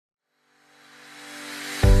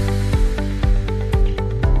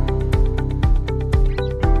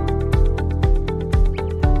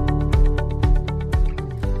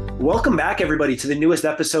back, everybody, to the newest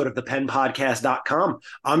episode of the penpodcast.com.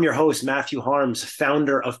 I'm your host, Matthew Harms,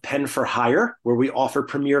 founder of Pen for Hire, where we offer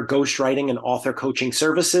premier ghostwriting and author coaching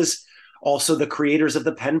services. Also, the creators of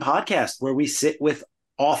the Pen Podcast, where we sit with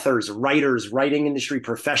authors, writers, writing industry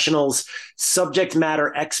professionals, subject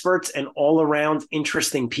matter experts, and all around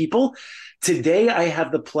interesting people. Today, I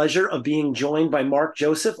have the pleasure of being joined by Mark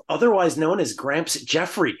Joseph, otherwise known as Gramps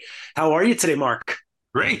Jeffrey. How are you today, Mark?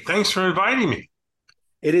 Great. Thanks for inviting me.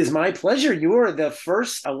 It is my pleasure. You are the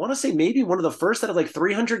first, I want to say maybe one of the first out of like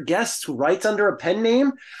 300 guests who writes under a pen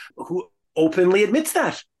name who openly admits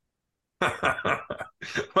that. Well,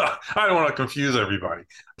 I don't want to confuse everybody.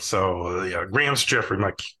 So, Gramps Jeffrey.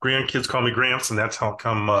 My grandkids call me Gramps, and that's how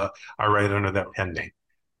come I write under that pen name.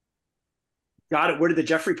 Got it. Where did the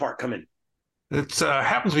Jeffrey part come in? It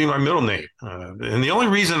happens to be my middle name. And the only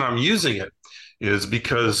reason I'm using it is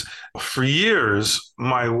because for years,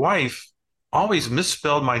 my wife always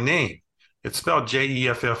misspelled my name. It's spelled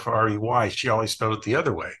Jeffrey. She always spelled it the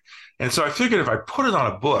other way. And so I figured if I put it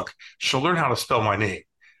on a book, she'll learn how to spell my name.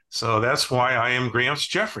 So that's why I am Gramps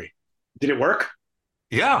Jeffrey. Did it work?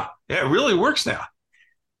 Yeah, it really works now.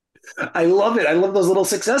 I love it. I love those little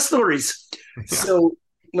success stories. Yeah. So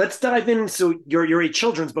let's dive in. So you're a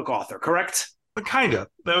children's book author, correct? Kind of.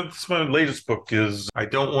 That's my latest book is I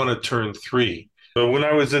Don't Want to Turn 3. So when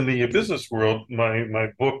I was in the business world, my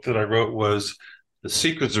book that I wrote was The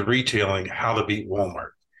Secrets of Retailing, How to Beat Walmart.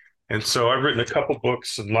 And so I've written a couple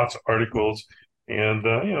books and lots of articles, and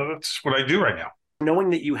that's what I do right now. Knowing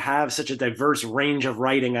that you have such a diverse range of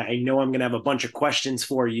writing, I know I'm going to have a bunch of questions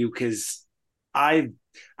for you because I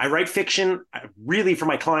write fiction. Really, for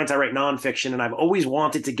my clients, I write nonfiction, and I've always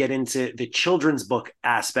wanted to get into the children's book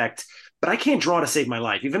aspect, but I can't draw to save my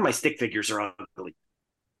life. Even my stick figures are ugly.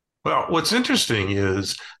 Well, what's interesting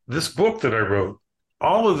is this book that I wrote,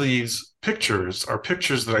 all of these pictures are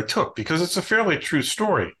pictures that I took because it's a fairly true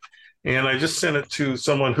story. And I just sent it to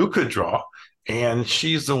someone who could draw, and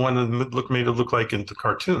she's the one that made it look like into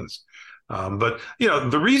cartoons. But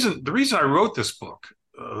the reason I wrote this book,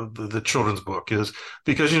 the children's book, is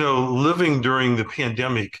because living during the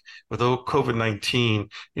pandemic with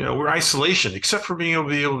COVID-19, we're isolation except for being able to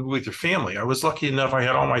be with your family. I was lucky enough; I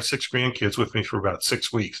had all my 6 grandkids with me for about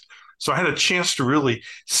 6 weeks, so I had a chance to really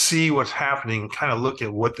see what's happening, and kind of look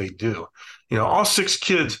at what they do. All 6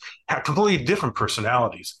 kids have completely different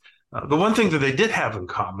personalities. The one thing that they did have in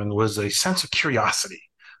common was a sense of curiosity.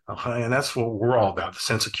 Okay, and that's what we're all about, the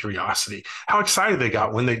sense of curiosity. How excited they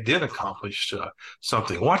got when they did accomplish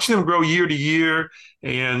something. Watching them grow year to year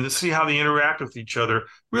and see how they interact with each other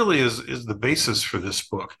really is the basis for this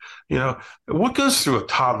book. What goes through a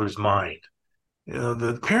toddler's mind?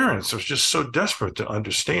 The parents are just so desperate to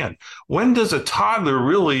understand. When does a toddler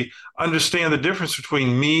really understand the difference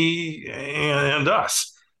between me and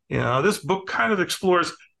us? This book kind of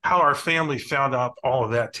explores how our family found out all of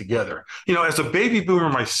that together. As a baby boomer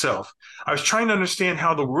myself, I was trying to understand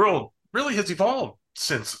how the world really has evolved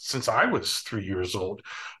since I was 3 years old.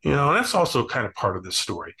 And that's also kind of part of this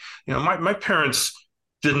story. My parents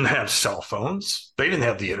didn't have cell phones. They didn't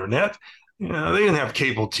have the internet. They didn't have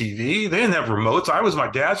cable TV. They didn't have remotes. I was my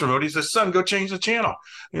dad's remote. He said, "Son, go change the channel."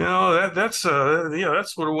 That's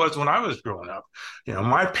what it was when I was growing up.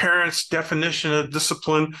 My parents' definition of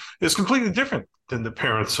discipline is completely different than the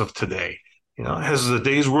parents of today. Has the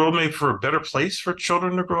day's world made for a better place for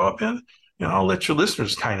children to grow up in? I'll let your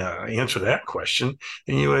listeners kind of answer that question.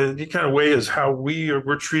 And you kind of weigh as how we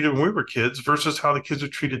were treated when we were kids versus how the kids are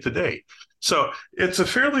treated today. So it's a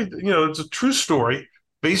fairly, it's a true story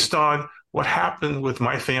based on what happened with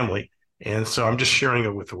my family. And so I'm just sharing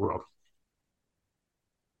it with the world.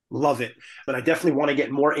 Love it. But I definitely want to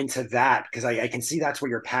get more into that because I can see that's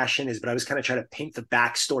where your passion is. But I was kind of trying to paint the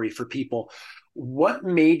backstory for people.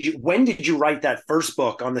 When did you write that first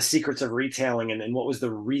book on the secrets of retailing and what was the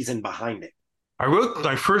reason behind it? I wrote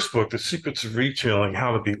my first book, The Secrets of Retailing,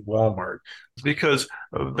 How to Beat Walmart, because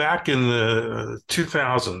back in the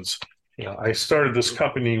 2000s, I started this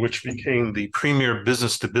company, which became the premier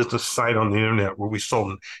business-to-business site on the internet, where we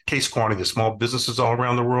sold in case quantity to small businesses all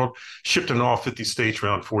around the world, shipped in all 50 states,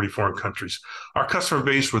 around 40 foreign countries. Our customer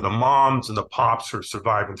base were the moms and the pops who are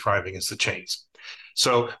surviving and thriving as the chains.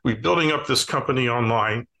 So we're building up this company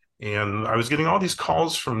online, and I was getting all these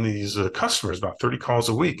calls from these customers, about 30 calls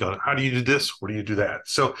a week on how do you do this? What do you do that?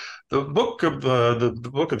 So the book of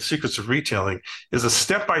the Secrets of Retailing is a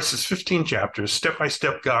step-by-step 15 chapters,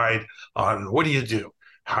 step-by-step guide on what do you do?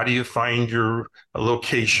 How do you find your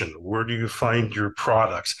location? Where do you find your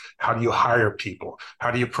products? How do you hire people?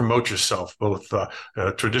 How do you promote yourself, both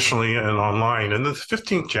traditionally and online? And the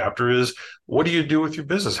 15th chapter is, what do you do with your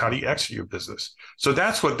business? How do you exit your business? So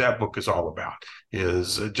that's what that book is all about,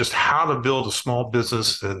 is just how to build a small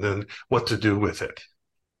business and then what to do with it.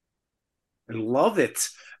 I love it.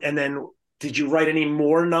 And then did you write any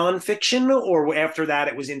more nonfiction, or after that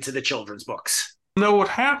it was into the children's books? No, what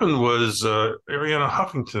happened was Ariana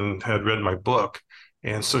Huffington had read my book,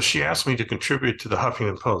 and so she asked me to contribute to the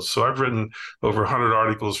Huffington Post. So I've written over 100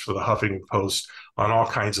 articles for the Huffington Post on all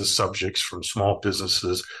kinds of subjects from small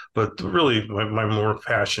businesses. But really, my more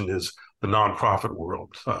passion is the nonprofit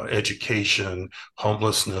world, education,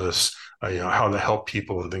 homelessness, how to help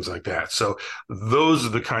people and things like that. So those are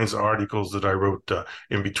the kinds of articles that I wrote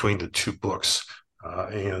in between the two books.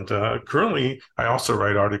 And currently, I also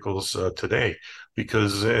write articles today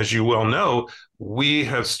because, as you well know, we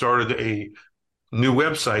have started a new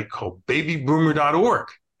website called babyboomer.org.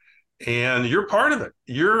 And you're part of it.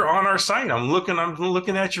 You're on our site. I'm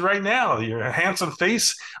looking at you right now. You're a handsome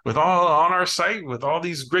face with all on our site with all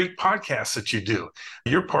these great podcasts that you do.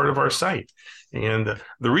 You're part of our site. And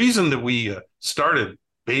the reason that we started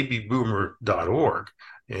babyboomer.org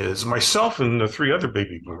is myself and the three other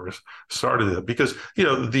baby boomers started it because,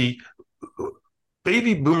 the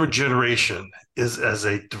baby boomer generation is as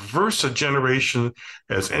a diverse a generation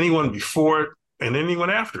as anyone before it and anyone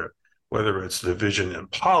after it. Whether it's division in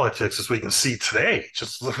politics, as we can see today,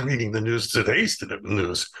 just reading the news, today's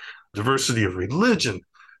news, diversity of religion,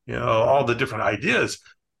 all the different ideas,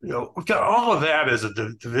 we've got all of that as a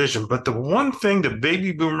division. But the one thing that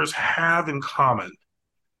baby boomers have in common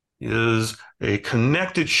is a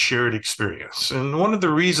connected, shared experience. And one of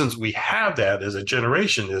the reasons we have that as a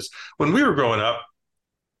generation is when we were growing up,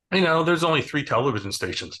 there's only 3 television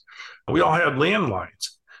stations. We all had landlines.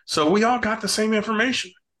 So we all got the same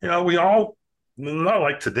information. We all, not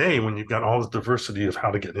like today when you've got all the diversity of how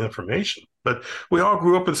to get information, but we all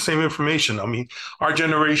grew up with the same information. I mean, our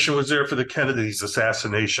generation was there for the Kennedy's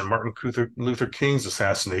assassination, Martin Luther King's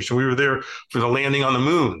assassination. We were there for the landing on the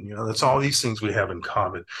moon. That's all these things we have in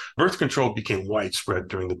common. Birth control became widespread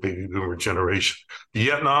during the baby boomer generation.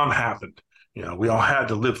 Vietnam happened. We all had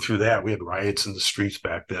to live through that. We had riots in the streets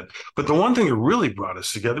back then. But the one thing that really brought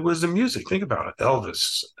us together was the music. Think about it.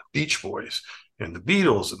 Elvis, Beach Boys, and the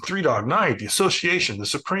Beatles, and Three Dog Night, the Association, the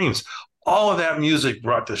Supremes, all of that music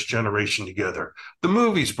brought this generation together. The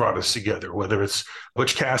movies brought us together, whether it's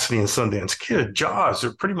Butch Cassidy and Sundance Kid, Jaws,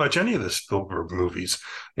 or pretty much any of the Spielberg movies,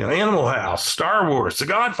 Animal House, Star Wars, The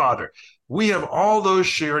Godfather. We have all those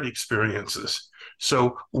shared experiences.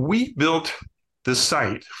 So we built this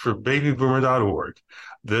site for babyboomer.org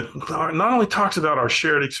that not only talks about our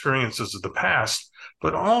shared experiences of the past,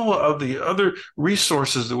 but all of the other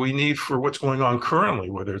resources that we need for what's going on currently,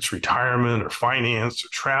 whether it's retirement or finance or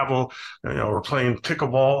travel, or playing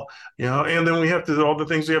pickleball, and then we have to all the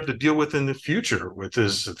things we have to deal with in the future with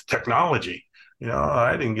this technology.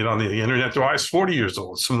 I didn't get on the internet until I was 40 years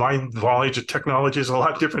old. So my knowledge of technology is a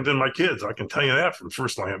lot different than my kids. I can tell you that from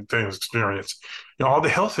first-hand experience. All the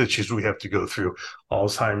health issues we have to go through,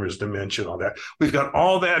 Alzheimer's, dementia, all that. We've got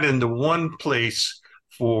all that into one place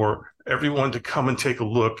for everyone to come and take a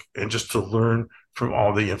look and just to learn from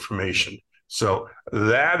all the information. So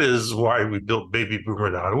that is why we built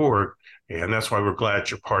babyboomer.org, and that's why we're glad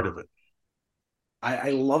you're part of it.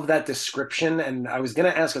 I love that description, and I was going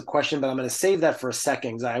to ask a question, but I'm going to save that for a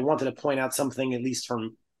second because I wanted to point out something, at least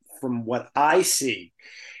from what I see,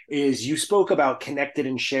 is you spoke about connected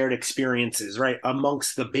and shared experiences, right,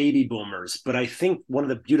 amongst the baby boomers. But I think one of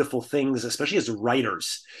the beautiful things, especially as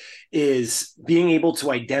writers, is being able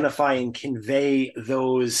to identify and convey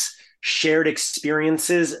those shared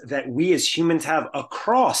experiences that we as humans have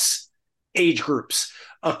across age groups,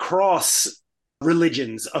 across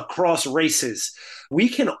religions, across races. We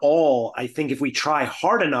can all, I think, if we try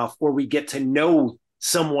hard enough or we get to know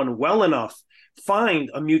someone well enough, find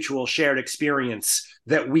a mutual shared experience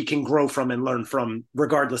that we can grow from and learn from,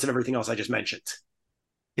 regardless of everything else I just mentioned.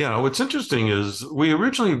 Yeah, what's interesting is we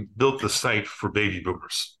originally built the site for baby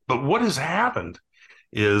boomers, but what has happened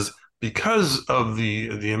is because of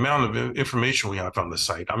the amount of information we have on the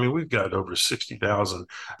site. I mean, we've got over 60,000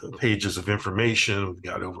 pages of information. We've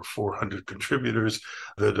got over 400 contributors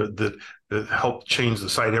that help change the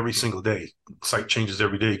site every single day. The site changes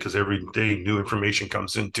every day because every day new information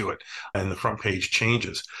comes into it and the front page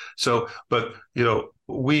changes. So, but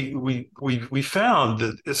we found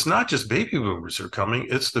that it's not just baby boomers who are coming,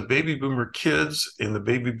 it's the baby boomer kids and the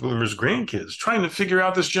baby boomers grandkids trying to figure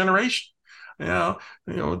out this generation.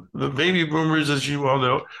 The baby boomers, as you all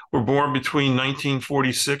know, were born between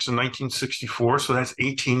 1946 and 1964. So that's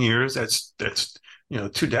 18 years. That's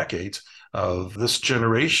 2 decades of this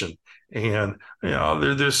generation. And,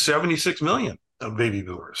 there's 76 million of baby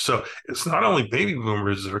boomers. So it's not only baby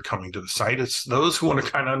boomers that are coming to the site, it's those who want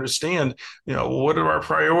to kind of understand, what are our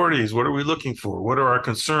priorities? What are we looking for? What are our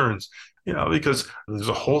concerns? Because there's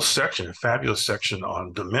a whole section, a fabulous section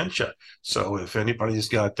on dementia. So if anybody's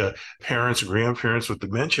got parents or grandparents with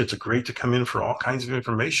dementia, it's great to come in for all kinds of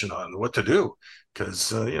information on what to do, because,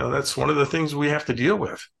 that's one of the things we have to deal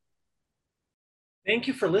with. Thank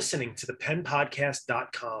you for listening to the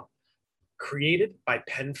penpodcast.com, created by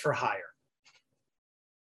Pen for Hire.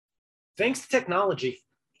 Thanks to technology,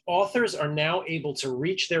 authors are now able to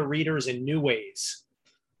reach their readers in new ways.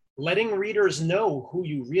 Letting readers know who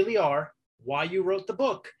you really are, why you wrote the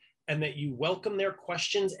book, and that you welcome their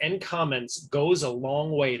questions and comments goes a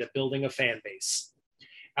long way to building a fan base.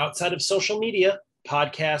 Outside of social media,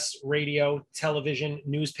 podcasts, radio, television,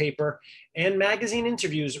 newspaper, and magazine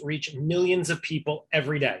interviews reach millions of people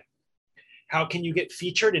every day. How can you get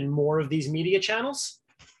featured in more of these media channels?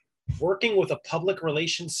 Working with a public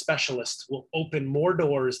relations specialist will open more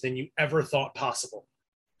doors than you ever thought possible.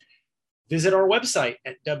 Visit our website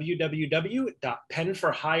at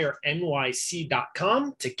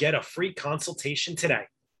www.penforhirenyc.com to get a free consultation today.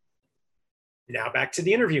 Now back to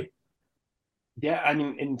the interview. Yeah, I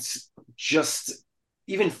mean, and just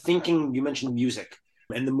even thinking, you mentioned music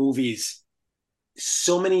and the movies.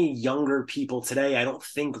 So many younger people today, I don't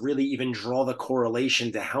think really even draw the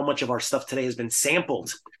correlation to how much of our stuff today has been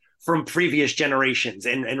sampled from previous generations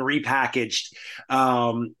and repackaged.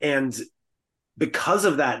 And because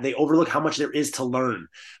of that, they overlook how much there is to learn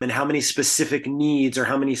and how many specific needs or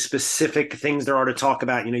how many specific things there are to talk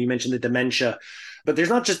about. You mentioned the dementia, but there's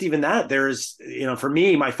not just even that. There's, for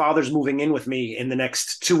me, my father's moving in with me in the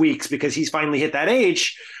next 2 weeks because he's finally hit that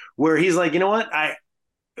age where he's like, you know what?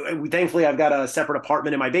 Thankfully, I've got a separate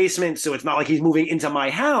apartment in my basement. So it's not like he's moving into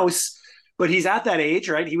my house, but he's at that age,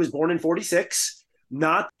 right? He was born in 46.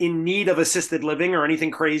 Not in need of assisted living or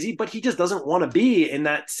anything crazy, but he just doesn't want to be in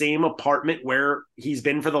that same apartment where he's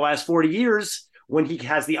been for the last 40 years when he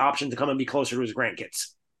has the option to come and be closer to his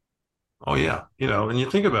grandkids. Oh, yeah. And you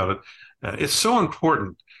think about it, it's so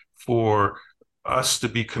important for us to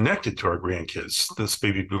be connected to our grandkids, this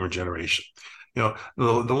baby boomer generation. The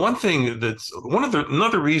one thing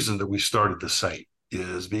another reason that we started the site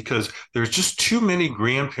is because there's just too many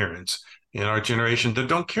grandparents in our generation that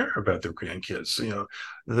don't care about their grandkids.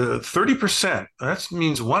 The 30%, that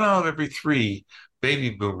means 1 out of every 3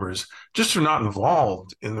 baby boomers just are not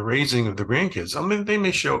involved in the raising of the grandkids. I mean, they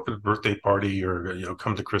may show up at a birthday party or,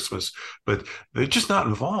 come to Christmas, but they're just not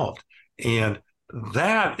involved. And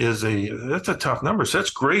that's a tough number. So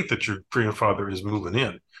that's great that your grandfather is moving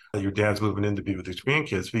in, that your dad's moving in to be with his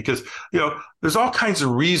grandkids, because, there's all kinds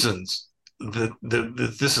of reasons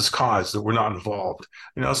that this is caused that we're not involved.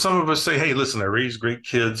 Some of us say, hey, listen, I raised great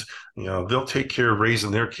kids. They'll take care of raising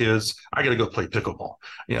their kids. I got to go play pickleball.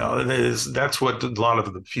 That's what a lot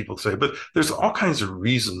of the people say. But there's all kinds of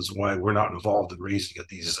reasons why we're not involved in raising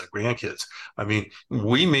these grandkids. I mean,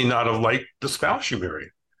 we may not have liked the spouse you married.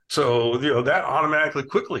 So, that automatically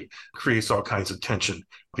quickly creates all kinds of tension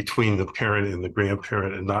between the parent and the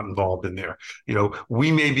grandparent and not involved in there.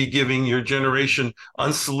 We may be giving your generation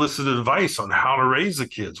unsolicited advice on how to raise the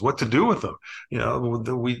kids, what to do with them.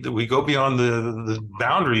 We go beyond the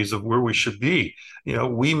boundaries of where we should be.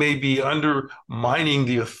 We may be undermining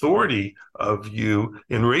the authority of you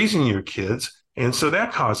in raising your kids. And so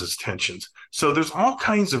that causes tensions. So there's all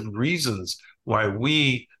kinds of reasons why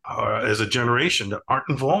we as a generation that aren't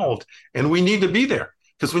involved, and we need to be there.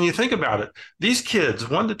 Because when you think about it, these kids,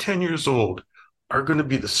 1 to 10 years old, are going to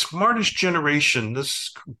be the smartest generation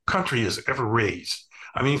this country has ever raised.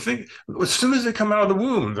 I mean, think, as soon as they come out of the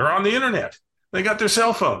womb, they're on the internet. They got their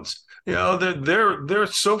cell phones. They're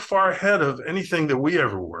so far ahead of anything that we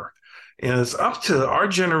ever were. And it's up to our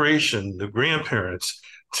generation, the grandparents,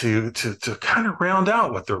 to kind of round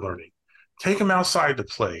out what they're learning. Take them outside to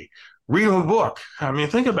play. Read them a book. I mean,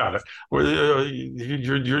 think about it.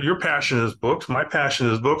 Your passion is books. My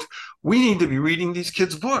passion is books. We need to be reading these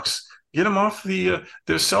kids' books. Get them off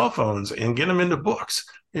their cell phones and get them into books.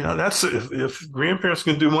 That's if grandparents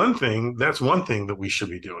can do one thing, that's one thing that we should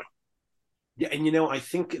be doing. Yeah, and I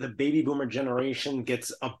think the baby boomer generation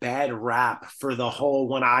gets a bad rap for the whole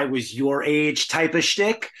 "when I was your age" type of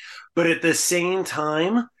shtick, but at the same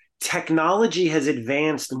time, technology has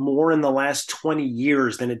advanced more in the last 20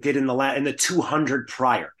 years than it did in the 200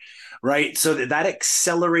 prior, right? So that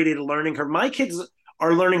accelerated learning curve. My kids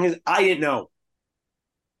are learning I didn't know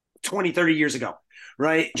 20, 30 years ago,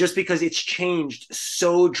 right? Just because it's changed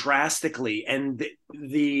so drastically, and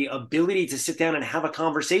the ability to sit down and have a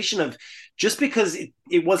conversation of, just because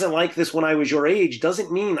it wasn't like this when I was your age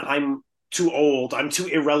doesn't mean I'm too old, I'm too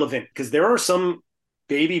irrelevant, because there are some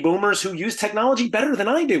baby boomers who use technology better than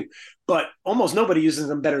I do, but almost nobody uses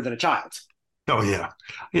them better than a child. Oh, yeah.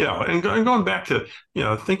 Yeah. And going back to,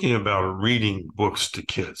 thinking about reading books to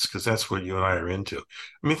kids, because that's what you and I are into.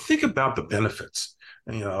 I mean, think about the benefits.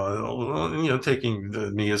 Taking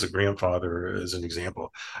me as a grandfather as an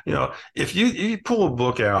example, if you pull a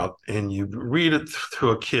book out and you read it to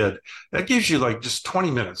a kid, that gives you like just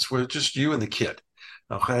 20 minutes where it's just you and the kid.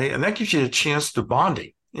 Okay. And that gives you a chance to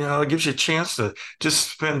bonding. It gives you a chance to just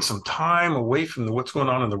spend some time away from what's going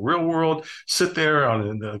on in the real world, sit there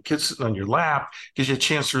on the kids sitting on your lap, gives you a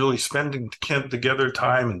chance to really spend together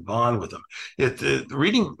time and bond with them.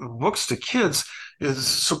 Reading books to kids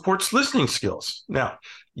supports listening skills. Now,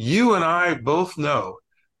 you and I both know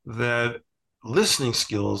that listening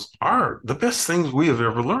skills are the best things we have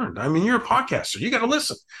ever learned. I mean, you're a podcaster. You got to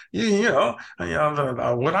listen.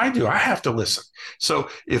 What I do, I have to listen. So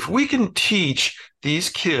if we can teach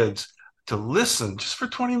these kids to listen just for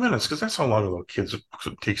 20 minutes, because that's how long a little kid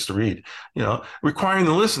takes to read, requiring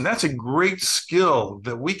to listen, that's a great skill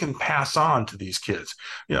that we can pass on to these kids.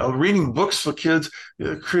 Reading books for kids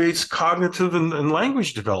creates cognitive and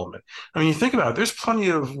language development. I mean, you think about it, there's plenty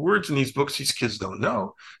of words in these books these kids don't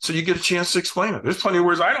know. So you get a chance to explain it. There's plenty of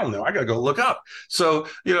words I don't know. I got to go look up. So,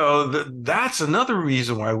 that's another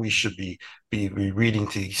reason why we should be reading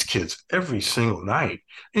to these kids every single night.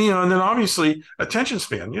 And then obviously attention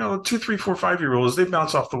span, 2, 3, 4, 5-year-olds, they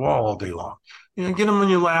bounce off the wall all day long. Get them on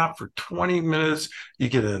your lap for 20 minutes. You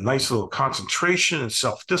get a nice little concentration and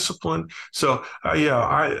self-discipline. So,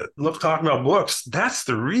 I love talking about books. That's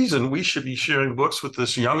the reason we should be sharing books with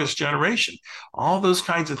this youngest generation. All those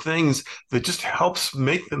kinds of things that just helps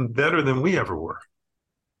make them better than we ever were.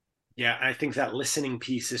 Yeah, I think that listening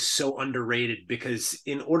piece is so underrated, because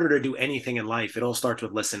in order to do anything in life, it all starts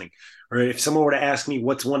with listening. Right? If someone were to ask me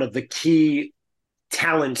what's one of the key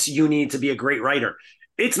talents you need to be a great writer,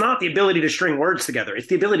 it's not the ability to string words together. It's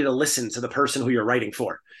the ability to listen to the person who you're writing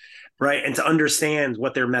for, right? And to understand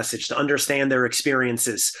what their message, to understand their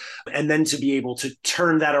experiences, and then to be able to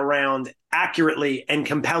turn that around accurately and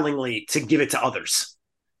compellingly to give it to others.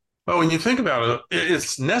 Well, when you think about it,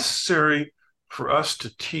 it's necessary for us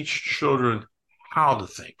to teach children how to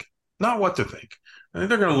think, not what to think. I think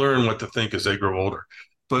they're going to learn what to think as they grow older,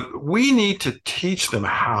 but we need to teach them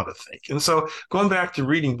how to think. And so going back to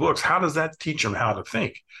reading books, how does that teach them how to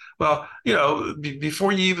think? Well,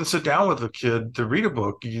 before you even sit down with a kid to read a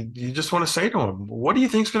book, you just want to say to them, what do you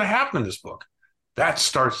think is going to happen in this book? That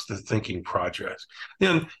starts the thinking process.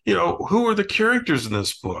 Then, who are the characters in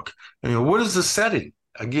this book? What is the setting?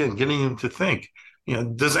 Again, getting them to think.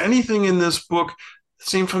 Does anything in this book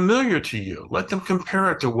seem familiar to you? Let them compare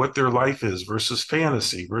it to what their life is versus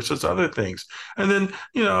fantasy versus other things. And then,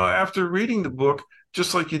 after reading the book,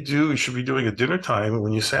 just like you should be doing at dinner time,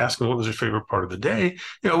 when you ask them what was your favorite part of the day,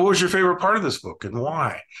 what was your favorite part of this book and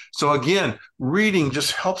why? So again, reading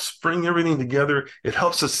just helps bring everything together. It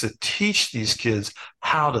helps us to teach these kids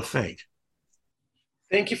how to think.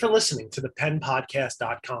 Thank you for listening to the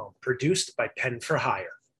penpodcast.com, produced by Pen for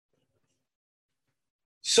Hire.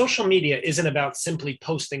 Social media isn't about simply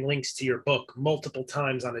posting links to your book multiple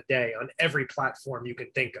times on a day on every platform you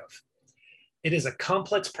can think of. It is a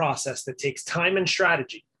complex process that takes time and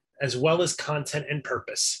strategy, as well as content and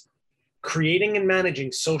purpose. Creating and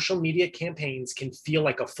managing social media campaigns can feel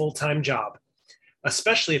like a full-time job,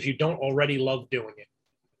 especially if you don't already love doing it.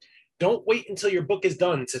 Don't wait until your book is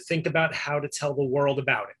done to think about how to tell the world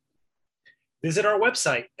about it. Visit our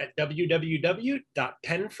website at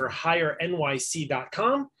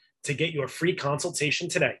www.penforhirenyc.com to get your free consultation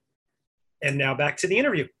today. And now back to the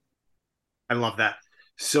interview. I love that.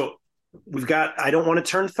 So I don't want to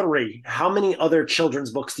turn 3. How many other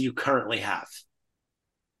children's books do you currently have?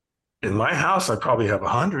 In my house, I probably have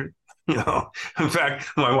 100. In fact,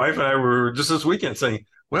 my wife and I were just this weekend saying,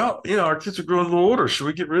 well, our kids are growing a little older. Should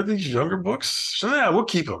we get rid of these younger books? So, yeah, we'll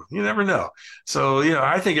keep them. You never know. So,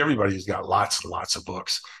 I think everybody's got lots and lots of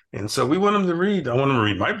books. And so we want them to read. I want them to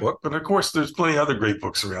read my book. But, of course, there's plenty of other great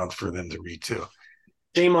books around for them to read, too.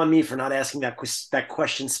 Shame on me for not asking that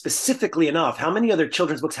question specifically enough. How many other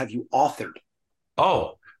children's books have you authored?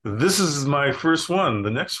 Oh, this is my first one. The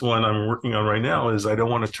next one I'm working on right now is I Don't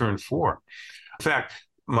Want to Turn 4. In fact,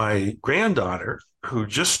 my granddaughter, who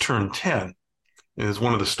just turned 10, is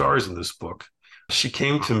one of the stars in this book. She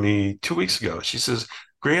came to me 2 weeks ago. She says,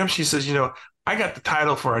 Gramps, I got the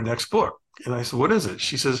title for our next book. And I said, what is it?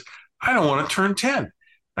 She says, I Don't Want to Turn 10.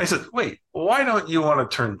 I said, wait, why don't you want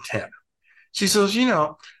to turn 10? She says,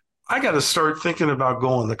 I got to start thinking about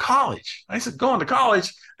going to college. I said, going to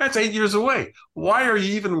college? That's 8 years away. Why are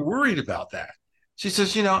you even worried about that? She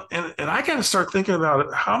says, and I got to start thinking about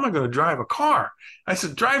it. How am I going to drive a car? I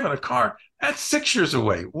said, driving a car, that's 6 years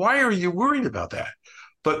away. Why are you worried about that?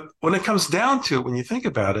 But when it comes down to it, when you think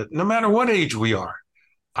about it, no matter what age we are,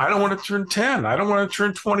 I don't want to turn 10. I don't want to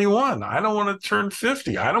turn 21. I don't want to turn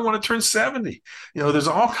 50. I don't want to turn 70. There's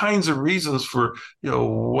all kinds of reasons for,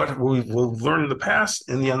 what we've learned in the past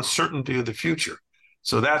and the uncertainty of the future.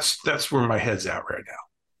 So that's where my head's at right now.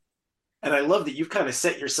 And I love that you've kind of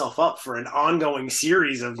set yourself up for an ongoing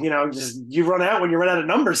series of, just you run out when you run out of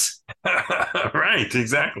numbers. Right,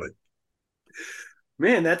 exactly.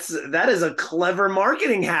 Man, that is a clever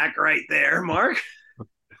marketing hack right there, Mark.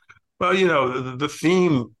 Well, the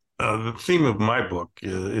theme of my book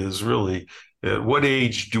is really at what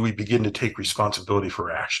age do we begin to take responsibility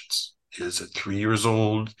for actions? Is it 3 years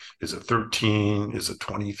old? Is it 13? Is it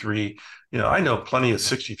 23? I know plenty of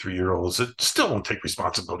 63-year-olds that still don't take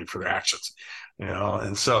responsibility for their actions.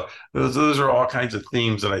 And so those are all kinds of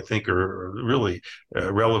themes that I think are really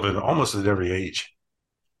relevant almost at every age.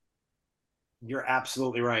 You're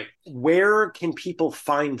absolutely right. Where can people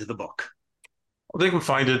find the book? They can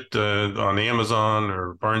find it on Amazon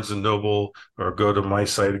or Barnes & Noble, or go to my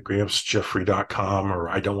site at grampsjeffrey.com or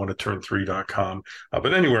idon'twannaturn3.com.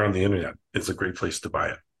 But anywhere on the internet is a great place to buy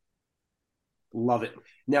it. Love it.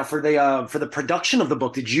 Now, for the production of the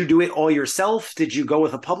book, did you do it all yourself? Did you go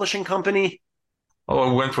with a publishing company?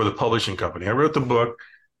 Oh, I went for the publishing company. I wrote the book.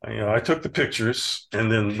 I took the pictures,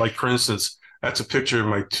 and then, like, for instance, that's a picture of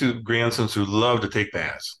my two grandsons who love to take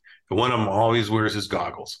baths. One of them always wears his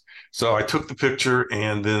goggles. So I took the picture,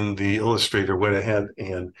 and then the illustrator went ahead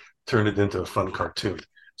and turned it into a fun cartoon.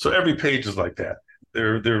 So every page is like that.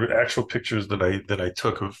 They're actual pictures that I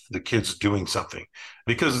took of the kids doing something,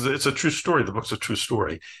 because it's a true story. The book's a true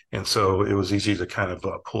story, and so it was easy to kind of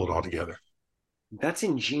pull it all together. That's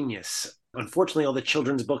ingenious. Unfortunately, all the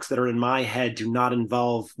children's books that are in my head do not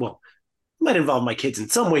involve, well, might involve my kids in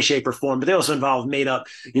some way, shape, or form, but they also involve made up,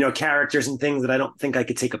 characters and things that I don't think I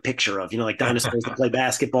could take a picture of, like dinosaurs that play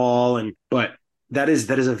basketball. But that is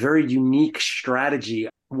a very unique strategy.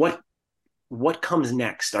 What comes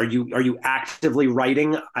next? Are you actively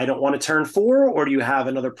writing I Don't Want to Turn 4, or do you have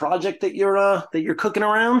another project that you're cooking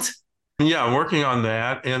around? Yeah, I'm working on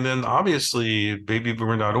that. And then obviously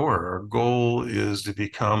babyboomer.org. Our goal is to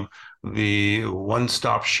become the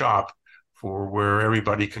one-stop shop for where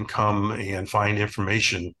everybody can come and find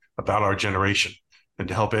information about our generation, and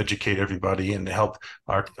to help educate everybody, and to help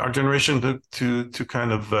our generation to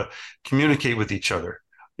kind of communicate with each other.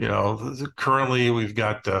 Currently we've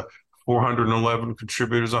got 411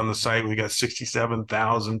 contributors on the site. We got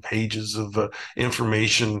 67,000 pages of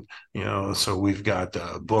information, so we've got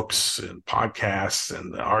books and podcasts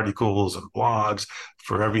and articles and blogs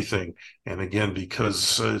for everything. And again,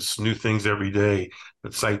 because it's new things every day,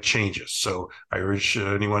 the site changes. So I urge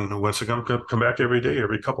anyone who wants to come back every day,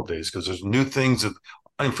 every couple of days, because there's new things of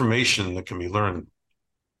information that can be learned.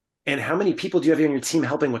 And how many people do you have on your team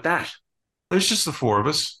helping with that? There's just the four of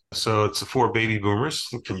us. So it's the four baby boomers.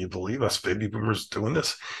 Can you believe us baby boomers doing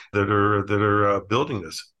this, that are building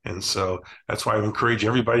this? And so that's why I encourage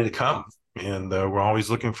everybody to come. And we're always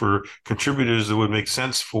looking for contributors that would make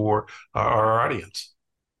sense for our audience.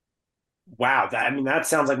 Wow. That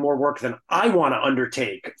sounds like more work than I want to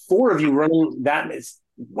undertake. 4 of you running that is,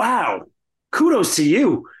 wow. Kudos to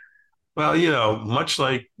you. Well, much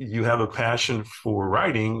like you have a passion for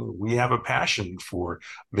writing, we have a passion for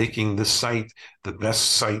making this site the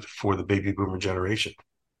best site for the baby boomer generation.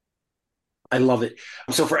 I love it.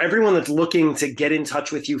 So for everyone that's looking to get in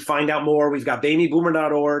touch with you, find out more, we've got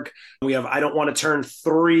babyboomer.org. We have I Don't Want to Turn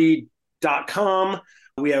 3.com.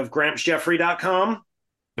 We have grampsjeffrey.com.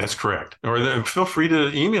 That's correct. Or feel free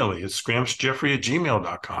to email me. It's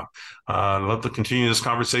grampsjeffrey@gmail.com. I'd love to continue this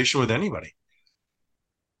conversation with anybody.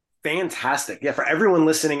 Fantastic. Yeah, for everyone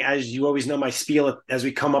listening, as you always know, my spiel as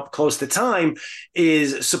we come up close to time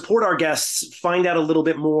is support our guests, find out a little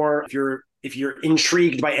bit more. If you're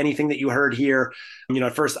intrigued by anything that you heard here,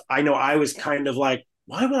 at first I know I was kind of like,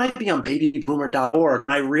 why would I be on babyboomer.org?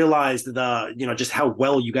 I realized just how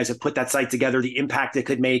well you guys have put that site together, the impact it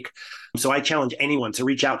could make. So I challenge anyone to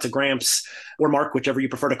reach out to Gramps or Mark, whichever you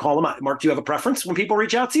prefer to call him. Mark, do you have a preference when people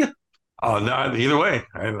reach out to you? Oh, no, either way.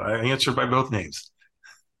 I answer by both names.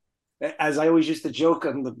 As I always used to joke,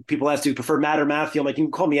 and the people ask, do you prefer Matt or Matthew? I'm like, you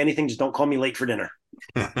can call me anything, just don't call me late for dinner.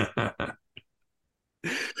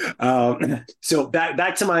 So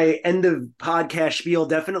back to my end of podcast spiel.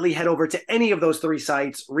 Definitely head over to any of those three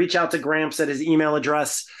sites. Reach out to Gramps at his email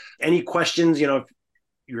address. Any questions, if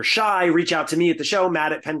you're shy, reach out to me at the show,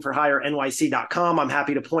 Matt at penforhirenyc.com. I'm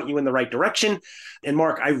happy to point you in the right direction. And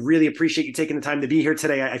Mark, I really appreciate you taking the time to be here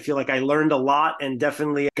today. I feel like I learned a lot and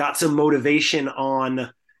definitely got some motivation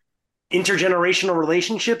on intergenerational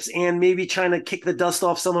relationships and maybe trying to kick the dust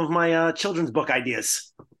off some of my children's book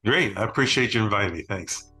ideas. Great. I appreciate you inviting me.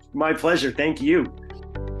 Thanks. My pleasure. Thank you.